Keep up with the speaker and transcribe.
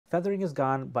Feathering is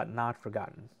gone, but not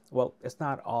forgotten. Well, it's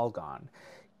not all gone.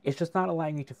 It's just not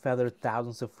allowing you to feather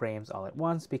thousands of frames all at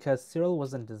once because Siril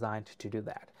wasn't designed to do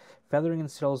that. Feathering in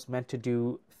Siril is meant to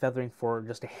do feathering for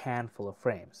just a handful of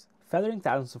frames. Feathering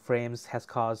thousands of frames has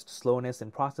caused slowness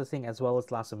in processing as well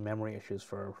as lots of memory issues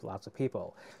for lots of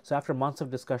people. So after months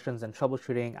of discussions and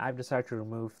troubleshooting, I've decided to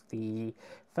remove the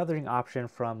feathering option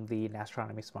from the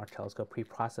Astronomy Smart Telescope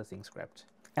pre-processing script.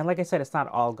 And like I said, it's not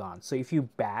all gone. So if you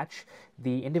batch,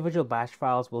 the individual batch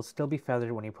files will still be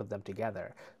feathered when you put them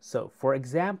together. So for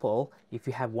example, if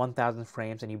you have 1000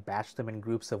 frames and you batch them in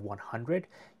groups of 100,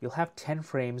 you'll have 10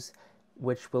 frames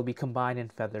which will be combined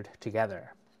and feathered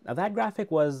together. Now that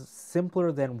graphic was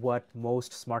simpler than what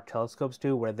most smart telescopes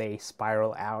do, where they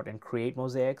spiral out and create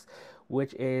mosaics,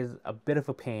 which is a bit of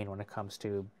a pain when it comes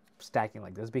to stacking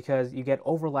like this because you get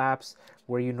overlaps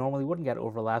where you normally wouldn't get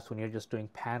overlaps when you're just doing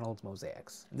paneled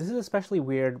mosaics. This is especially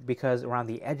weird because around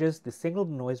the edges, the signal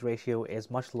to noise ratio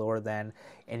is much lower than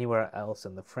anywhere else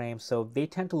in the frame, so they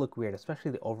tend to look weird,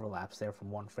 especially the overlaps there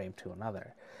from one frame to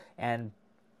another. And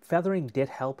feathering did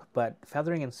help, but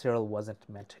feathering in Siril wasn't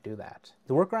meant to do that.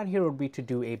 The workaround here would be to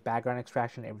do a background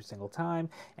extraction every single time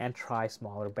and try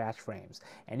smaller batch frames.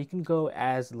 And you can go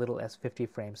as little as 50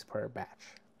 frames per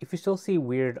batch. If you still see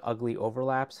weird, ugly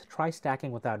overlaps, try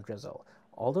stacking without drizzle.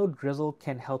 Although drizzle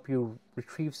can help you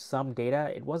retrieve some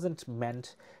data, it wasn't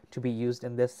meant to be used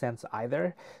in this sense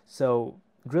either. So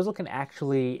drizzle can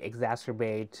actually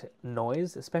exacerbate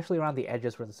noise, especially around the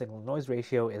edges where the signal noise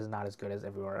ratio is not as good as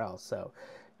everywhere else. So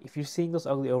if you're seeing those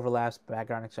ugly overlaps,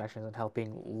 background extraction isn't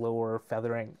helping, lower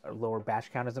feathering or lower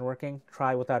batch count isn't working,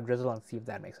 try without drizzle and see if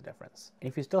that makes a difference. And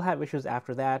if you still have issues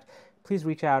after that, please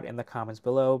reach out in the comments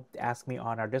below. Ask me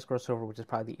on our Discord server, which is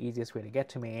probably the easiest way to get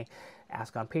to me.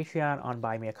 Ask on Patreon, on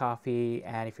Buy Me a Coffee,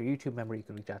 and if you're a YouTube member, you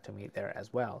can reach out to me there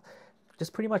as well.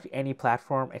 Just pretty much any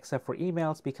platform except for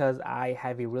emails because I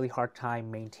have a really hard time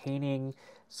maintaining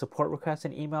support requests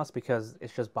in emails because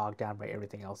it's just bogged down by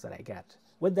everything else that I get.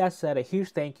 With that said, a huge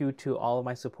thank you to all of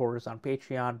my supporters on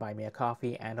Patreon, Buy Me a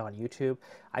Coffee, and on YouTube.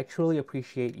 I truly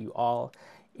appreciate you all.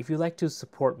 If you'd like to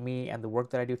support me and the work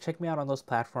that I do, check me out on those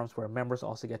platforms where members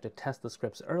also get to test the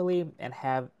scripts early and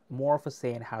have more of a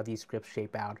say in how these scripts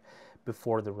shape out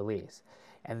before the release.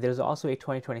 And there's also a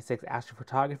 2026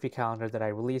 astrophotography calendar that I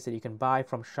released that you can buy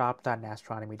from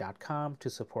shop.nastronomy.com to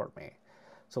support me.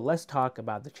 So let's talk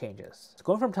about the changes. So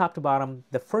going from top to bottom,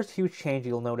 the first huge change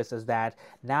you'll notice is that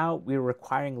now we're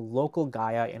requiring local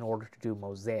Gaia in order to do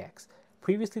mosaics.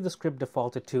 Previously, the script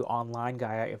defaulted to online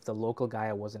Gaia if the local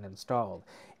Gaia wasn't installed.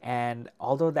 And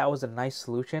although that was a nice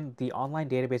solution, the online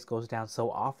database goes down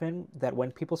so often that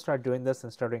when people start doing this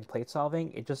and start doing plate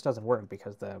solving, it just doesn't work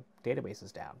because the database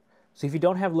is down. So if you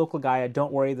don't have local Gaia,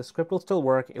 don't worry, the script will still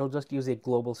work. It'll just use a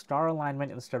global star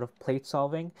alignment instead of plate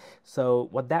solving. So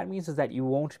what that means is that you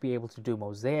won't be able to do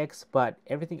mosaics, but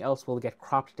everything else will get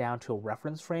cropped down to a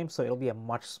reference frame, so it'll be a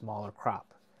much smaller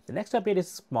crop. The next update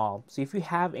is small, so if you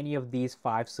have any of these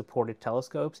 5 supported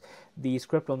telescopes, the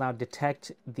script will now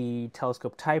detect the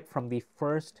telescope type from the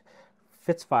first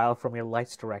FITS file from your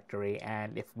lights directory,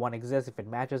 and if one exists, if it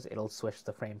matches, it'll switch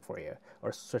the frame for you,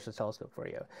 or switch the telescope for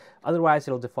you. Otherwise,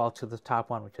 it'll default to the top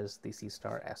one, which is the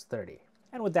Seestar S30.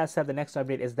 And with that said, the next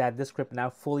update is that this script now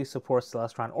fully supports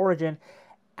Celestron Origin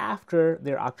after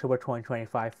their October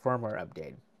 2025 firmware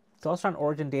update. Celestron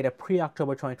Origin data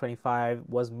pre-October 2025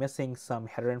 was missing some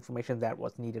header information that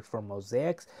was needed for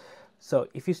mosaics. So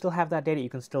if you still have that data, you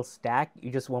can still stack,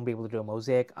 you just won't be able to do a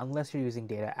mosaic unless you're using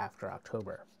data after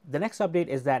October. The next update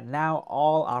is that now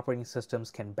all operating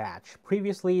systems can batch.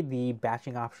 Previously, the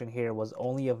batching option here was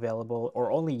only available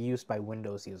or only used by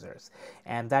Windows users.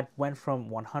 And that went from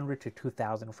 100 to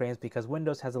 2000 frames because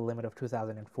Windows has a limit of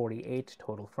 2048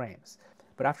 total frames.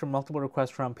 But after multiple requests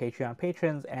from Patreon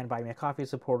patrons and Buy Me a Coffee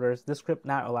supporters, this script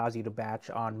now allows you to batch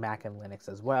on Mac and Linux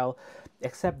as well,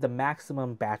 except the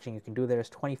maximum batching you can do there is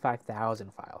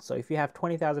 25,000 files. So if you have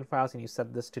 20,000 files and you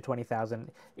set this to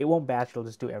 20,000, it won't batch, it'll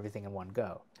just do everything in one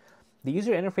go. The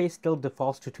user interface still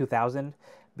defaults to 2000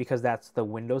 because that's the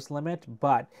Windows limit,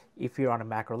 but if you're on a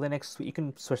Mac or Linux, you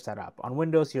can switch that up. On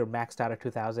Windows, you're maxed out at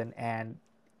 2000, and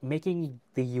making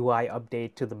the UI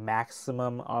update to the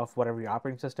maximum of whatever your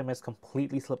operating system is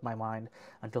completely slipped my mind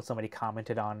until somebody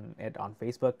commented on it on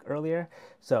Facebook earlier.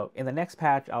 So in the next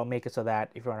patch, I'll make it so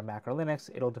that if you're on a Mac or Linux,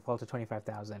 it'll default to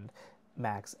 25,000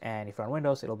 max, and if you're on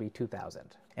Windows, it'll be 2,000.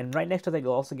 And right next to that,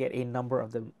 you'll also get a number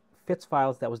of the FITS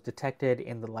files that was detected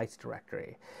in the lights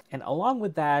directory. And along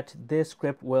with that, this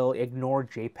script will ignore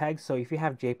JPEGs. So if you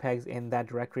have JPEGs in that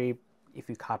directory, if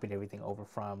you copied everything over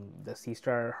from the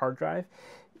Seestar hard drive,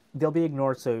 they'll be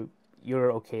ignored, so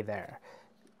you're okay there.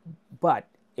 But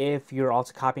if you're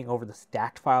also copying over the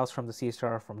stacked files from the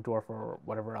Seestar, from Dwarf, or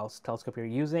whatever else telescope you're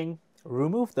using,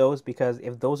 remove those, because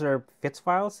if those are FITS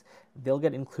files, they'll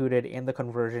get included in the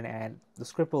conversion and the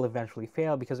script will eventually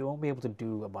fail because it won't be able to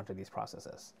do a bunch of these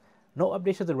processes. No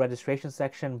updates to the registration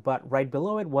section, but right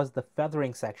below it was the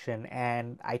feathering section,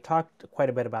 and I talked quite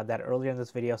a bit about that earlier in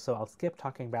this video, so I'll skip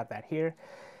talking about that here.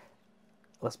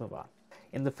 Let's move on.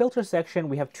 In the filter section,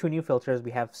 we have two new filters.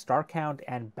 We have star count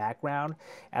and background,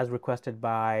 as requested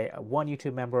by one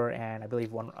YouTube member and I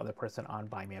believe one other person on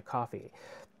Buy Me a Coffee.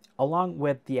 Along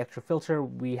with the extra filter,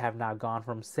 we have now gone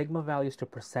from sigma values to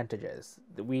percentages.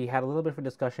 We had a little bit of a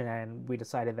discussion and we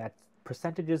decided that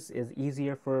percentages is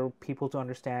easier for people to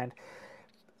understand.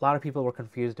 A lot of people were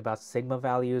confused about sigma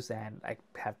values, and I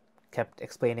have kept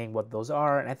explaining what those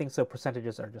are, and I think so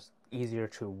percentages are just easier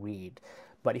to read.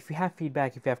 But if you have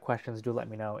feedback, if you have questions, do let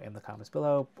me know in the comments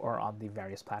below or on the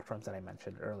various platforms that I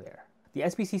mentioned earlier. The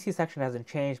SPCC section hasn't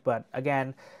changed, but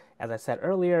again, as I said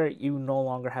earlier, you no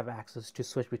longer have access to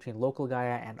switch between local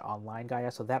Gaia and online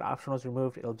Gaia, so that option was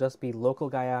removed. It'll just be local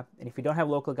Gaia, and if you don't have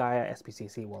local Gaia,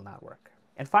 SPCC will not work.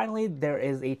 And finally, there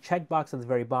is a checkbox at the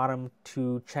very bottom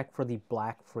to check for the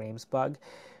black frames bug.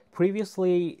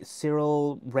 Previously,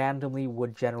 Siril randomly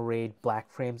would generate black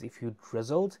frames if you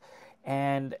drizzled,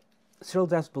 and Siril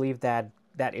does believe that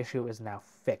that issue is now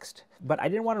fixed. But I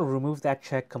didn't want to remove that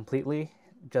check completely,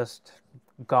 just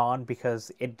gone,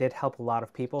 because it did help a lot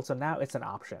of people, so now it's an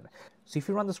option. So if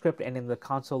you run the script and in the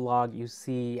console log you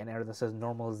see an error that says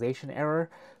normalization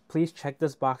error, please check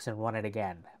this box and run it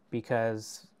again,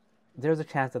 because there's a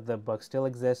chance that the bug still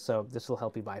exists, so this will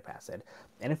help you bypass it.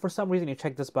 And if for some reason you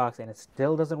check this box and it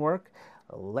still doesn't work,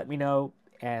 let me know,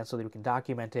 and so that we can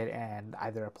document it and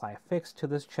either apply a fix to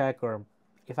this check, or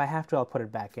if I have to, I'll put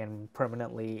it back in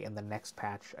permanently in the next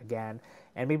patch again,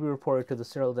 and maybe report it to the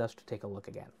Siril desk to take a look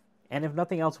again. And if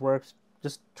nothing else works,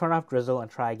 just turn off drizzle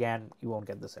and try again. You won't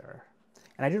get this error.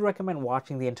 And I do recommend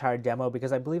watching the entire demo,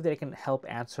 because I believe that it can help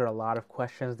answer a lot of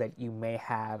questions that you may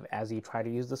have as you try to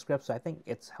use the script, so I think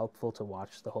it's helpful to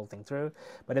watch the whole thing through.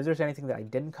 But if there's anything that I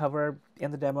didn't cover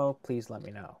in the demo, please let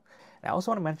me know. And I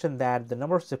also want to mention that the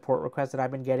number of support requests that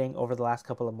I've been getting over the last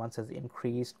couple of months has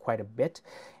increased quite a bit,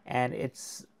 and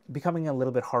it's becoming a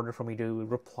little bit harder for me to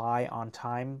reply on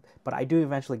time, but I do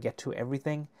eventually get to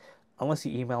everything. Unless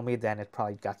you email me, then it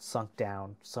probably got sunk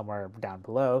down somewhere down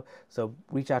below. So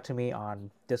reach out to me on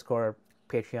Discord,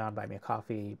 Patreon, Buy Me a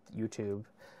Coffee, YouTube,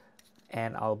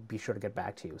 and I'll be sure to get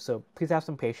back to you. So please have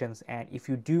some patience, and if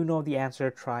you do know the answer,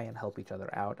 try and help each other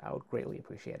out. I would greatly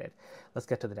appreciate it. Let's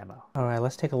get to the demo. All right,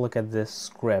 let's take a look at this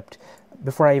script.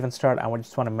 Before I even start, I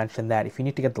just want to mention that if you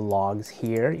need to get the logs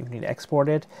here, you need to export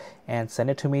it and send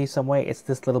it to me some way. It's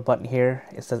this little button here.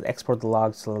 It says export the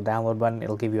logs, it's a little download button.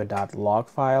 It'll give you a .log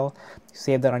file. You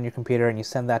save that on your computer and you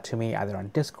send that to me either on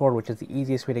Discord, which is the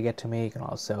easiest way to get to me. You can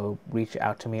also reach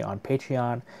out to me on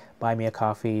Patreon, Buy Me a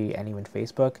Coffee, and even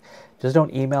Facebook. Just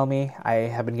don't email me. I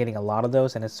have been getting a lot of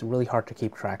those and it's really hard to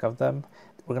keep track of them.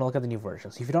 We're going to look at the new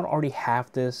version. So if you don't already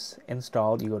have this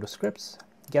installed, you go to Scripts,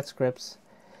 Get Scripts,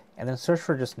 and then search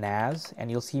for just NAS,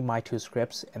 and you'll see my two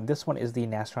scripts, and this one is the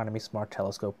Nastronomy Smart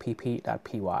Telescope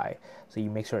pp.py. So you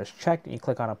make sure it's checked and you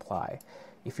click on Apply.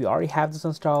 If you already have this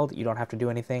installed, you don't have to do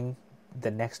anything.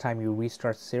 The next time you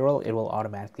restart Siril, it will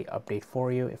automatically update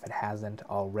for you if it hasn't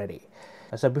already.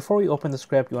 So before we open the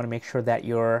script, you want to make sure that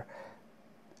your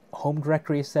home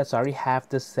directory is set. So I already have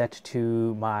this set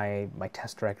to my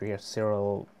test directory here,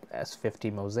 Seestar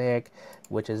S50 Mosaic,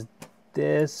 which is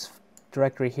this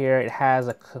directory here. It has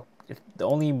the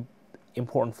only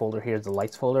important folder here is the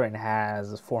lights folder, and it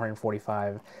has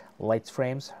 445 lights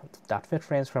frames, .fit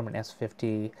frames from an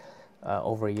S50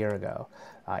 over a year ago.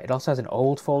 It also has an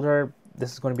old folder.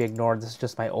 This is going to be ignored. This is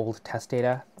just my old test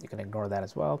data. You can ignore that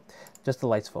as well. Just the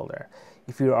lights folder.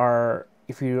 If you are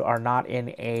not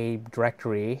in a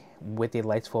directory with the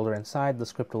lights folder inside, the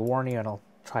script will warn you and I'll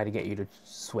try to get you to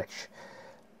switch.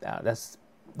 That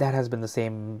has been the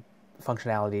same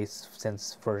functionality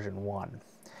since version 1.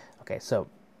 Okay, so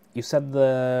you set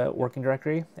the working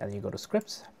directory and then you go to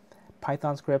Scripts,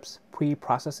 Python Scripts,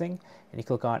 Pre-Processing, and you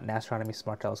click on Nastronomy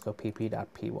Smart Telescope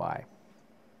pp.py.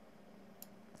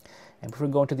 And before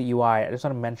we go into the UI, I just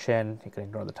want to mention, you can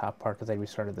ignore the top part because I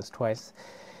restarted this twice,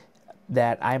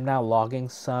 that I'm now logging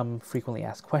some frequently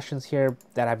asked questions here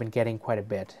that I've been getting quite a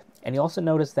bit. And you also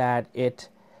notice that it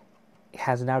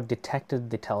has now detected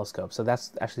the telescope. So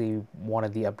that's actually one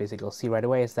of the updates that you'll see right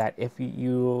away, is that if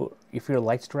your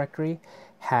lights directory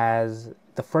has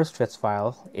the first FITS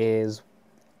file is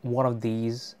one of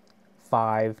these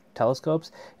 5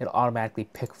 telescopes, it'll automatically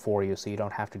pick for you, so you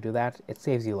don't have to do that. It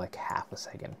saves you like half a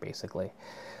second basically.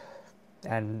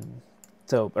 And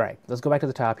So, all right, let's go back to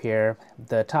the top here.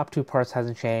 The top two parts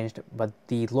hasn't changed, but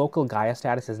the local Gaia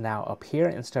status is now up here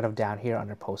instead of down here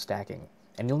under post stacking.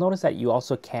 And you'll notice that you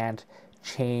also can't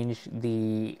change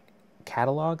the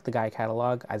catalog, the Gaia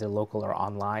catalog, either local or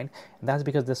online. And that's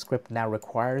because this script now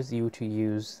requires you to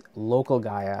use local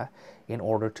Gaia in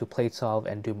order to plate solve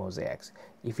and do mosaics.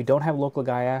 If you don't have local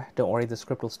Gaia, don't worry, the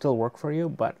script will still work for you,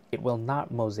 but it will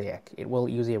not mosaic. It will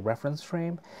use a reference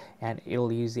frame, and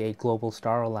it'll use a global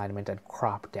star alignment and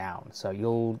crop down. So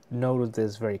you'll notice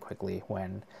this very quickly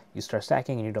when you start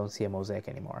stacking and you don't see a mosaic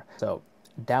anymore. So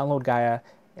download Gaia,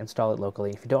 install it locally.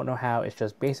 If you don't know how, it's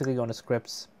just basically go to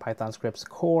scripts, Python scripts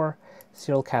core,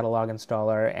 Siril catalog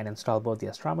installer, and install both the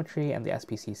astrometry and the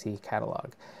SPCC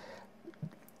catalog.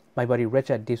 My buddy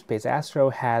Rich at Deep Space Astro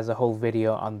has a whole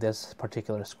video on this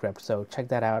particular script, so check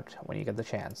that out when you get the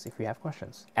chance if you have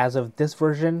questions. As of this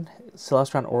version,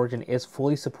 Celestron Origin is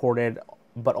fully supported,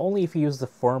 but only if you use the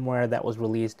firmware that was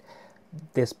released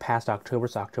this past October,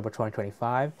 so October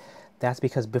 2025. That's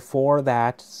because before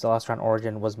that, Celestron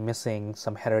Origin was missing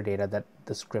some header data that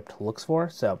the script looks for,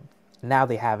 so now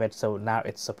they have it, so now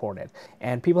it's supported.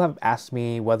 And people have asked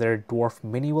me whether Dwarf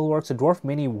Mini will work. So Dwarf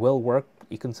Mini will work.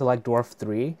 You can select Dwarf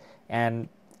 3 and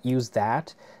use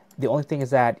that. The only thing is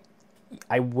that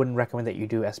I wouldn't recommend that you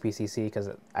do SPCC because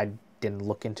I didn't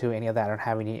look into any of that. I don't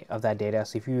have any of that data.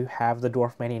 So if you have the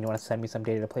Dwarf Mini and you want to send me some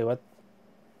data to play with,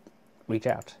 reach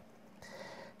out.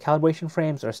 Calibration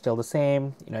frames are still the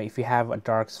same. You know, if you have a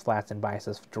darks, flats, and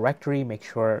biases directory, make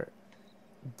sure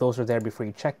those are there before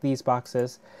you check these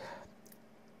boxes.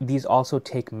 These also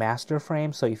take master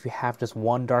frames, so if you have just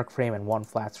one dark frame and one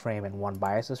flats frame and one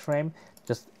biases frame,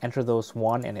 just enter those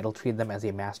one and it'll treat them as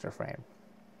a master frame.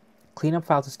 Cleanup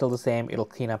files is still the same, it'll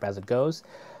clean up as it goes.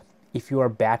 If you are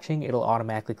batching, it'll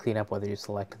automatically clean up whether you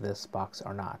select this box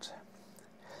or not.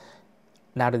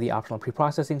 Now to the optional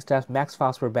preprocessing steps. Max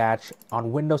files per batch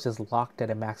on Windows is locked at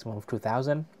a maximum of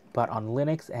 2000, but on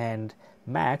Linux and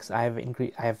Macs, I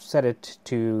have set it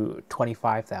to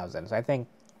 25,000. So I think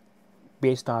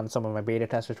based on some of my beta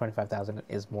testers, 25,000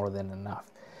 is more than enough.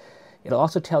 It'll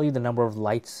also tell you the number of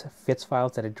lights fits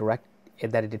files that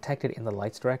it detected in the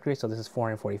lights directory. So this is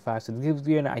 445. So it gives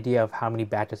you an idea of how many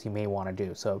batches you may want to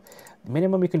do. So the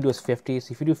minimum you can do is 50.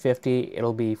 So if you do 50,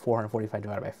 it'll be 445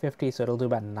 divided by 50. So it'll do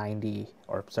about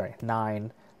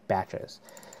 9 batches.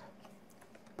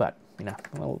 But, you know,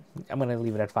 well, I'm going to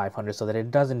leave it at 500 so that it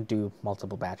doesn't do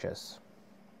multiple batches.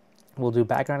 We'll do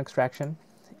background extraction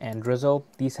and drizzle.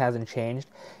 These hasn't changed.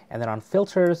 And then on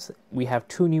filters, we have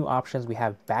two new options. We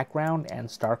have background and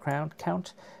star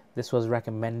count. This was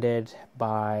recommended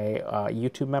by a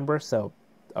YouTube member,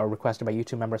 or requested by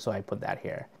YouTube member, so I put that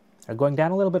here. Going down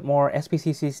a little bit more,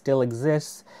 SPCC still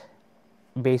exists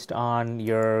based on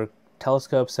your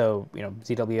telescope. So, you know,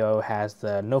 ZWO has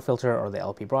the no filter or the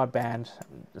LP broadband.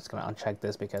 I'm just going to uncheck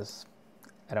this because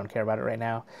I don't care about it right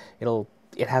now.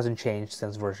 It hasn't changed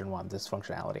since version 1, this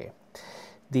functionality.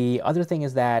 The other thing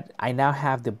is that I now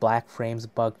have the black frames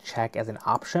bug check as an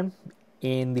option.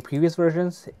 In the previous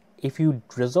versions, if you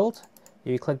drizzled,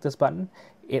 if you click this button,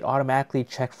 it automatically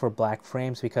checked for black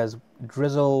frames because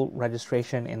drizzle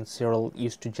registration in Siril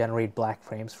used to generate black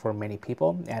frames for many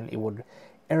people, and it would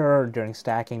error during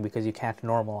stacking because you can't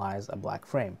normalize a black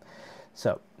frame.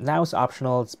 So now it's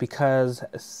optional. It's because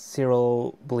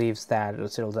Siril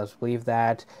does believe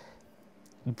that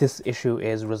this issue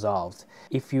is resolved.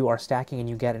 If you are stacking and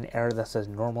you get an error that says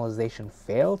normalization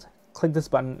failed, click this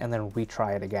button and then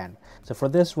retry it again. So for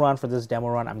this demo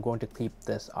run, I'm going to keep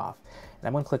this off. And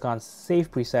I'm going to click on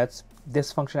Save Presets.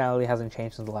 This functionality hasn't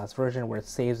changed since the last version where it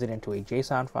saves it into a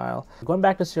JSON file. Going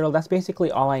back to Siril, that's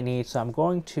basically all I need. So I'm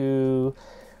going to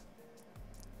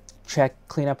check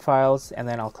cleanup files and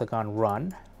then I'll click on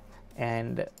Run.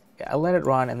 And I'll let it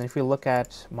run, and then if you look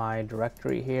at my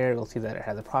directory here, you'll see that it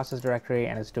has a process directory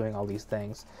and it's doing all these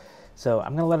things. So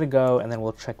I'm going to let it go, and then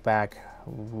we'll check back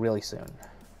really soon.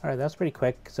 All right, that's pretty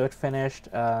quick. So it finished.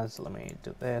 So let me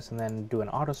do this and then do an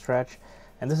auto stretch.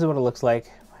 And this is what it looks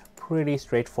like. Pretty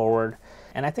straightforward.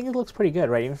 And I think it looks pretty good,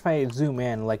 right? Even if I zoom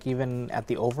in, like even at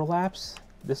the overlaps,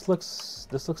 this looks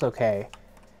okay,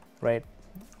 right?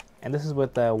 And this is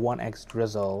with the 1x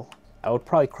drizzle. I would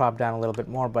probably crop down a little bit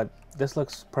more, but this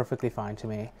looks perfectly fine to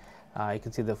me. You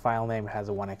can see the file name has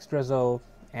a 1x drizzle,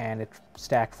 and it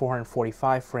stacked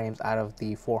 445 frames out of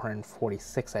the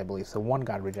 446, I believe. So one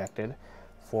got rejected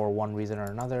for one reason or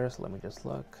another. So let me just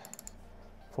look.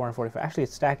 445. Actually,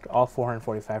 it stacked all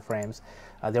 445 frames.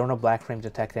 There were no black frames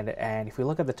detected, and if we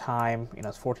look at the time, you know,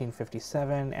 it's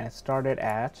 14:57, and it started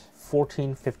at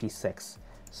 14:56.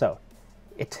 So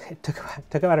it took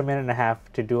about a minute and a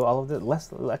half to do all of this, less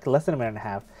than a minute and a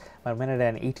half, about a minute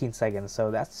and 18 seconds.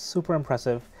 So that's super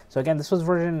impressive. So again, this was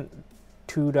version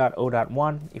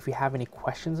 2.0.1. If you have any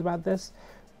questions about this,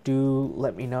 do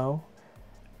let me know.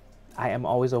 I am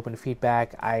always open to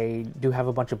feedback. I do have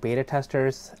a bunch of beta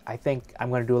testers. I think I'm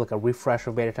going to do like a refresh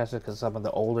of beta testers because some of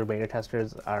the older beta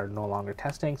testers are no longer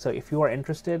testing. So if you are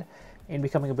interested in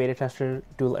becoming a beta tester,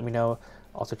 do let me know.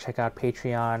 Also check out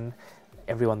Patreon.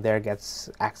 Everyone there gets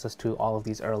access to all of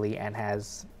these early and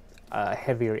has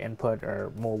heavier input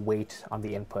or more weight on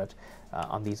the input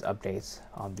on these updates,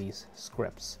 on these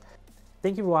scripts.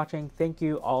 Thank you for watching. Thank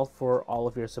you all for all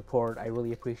of your support. I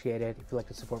really appreciate it. If you'd like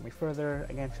to support me further,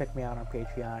 again, check me out on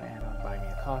Patreon and on Buy Me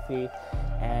a Coffee.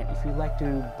 And if you'd like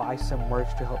to buy some merch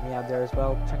to help me out there as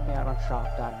well, check me out on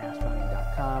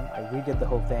shop.nastronomy.com. I redid the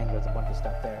whole thing. There's a bunch of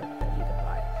stuff there that you can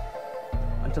buy.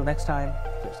 Until next time,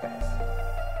 cheers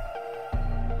guys.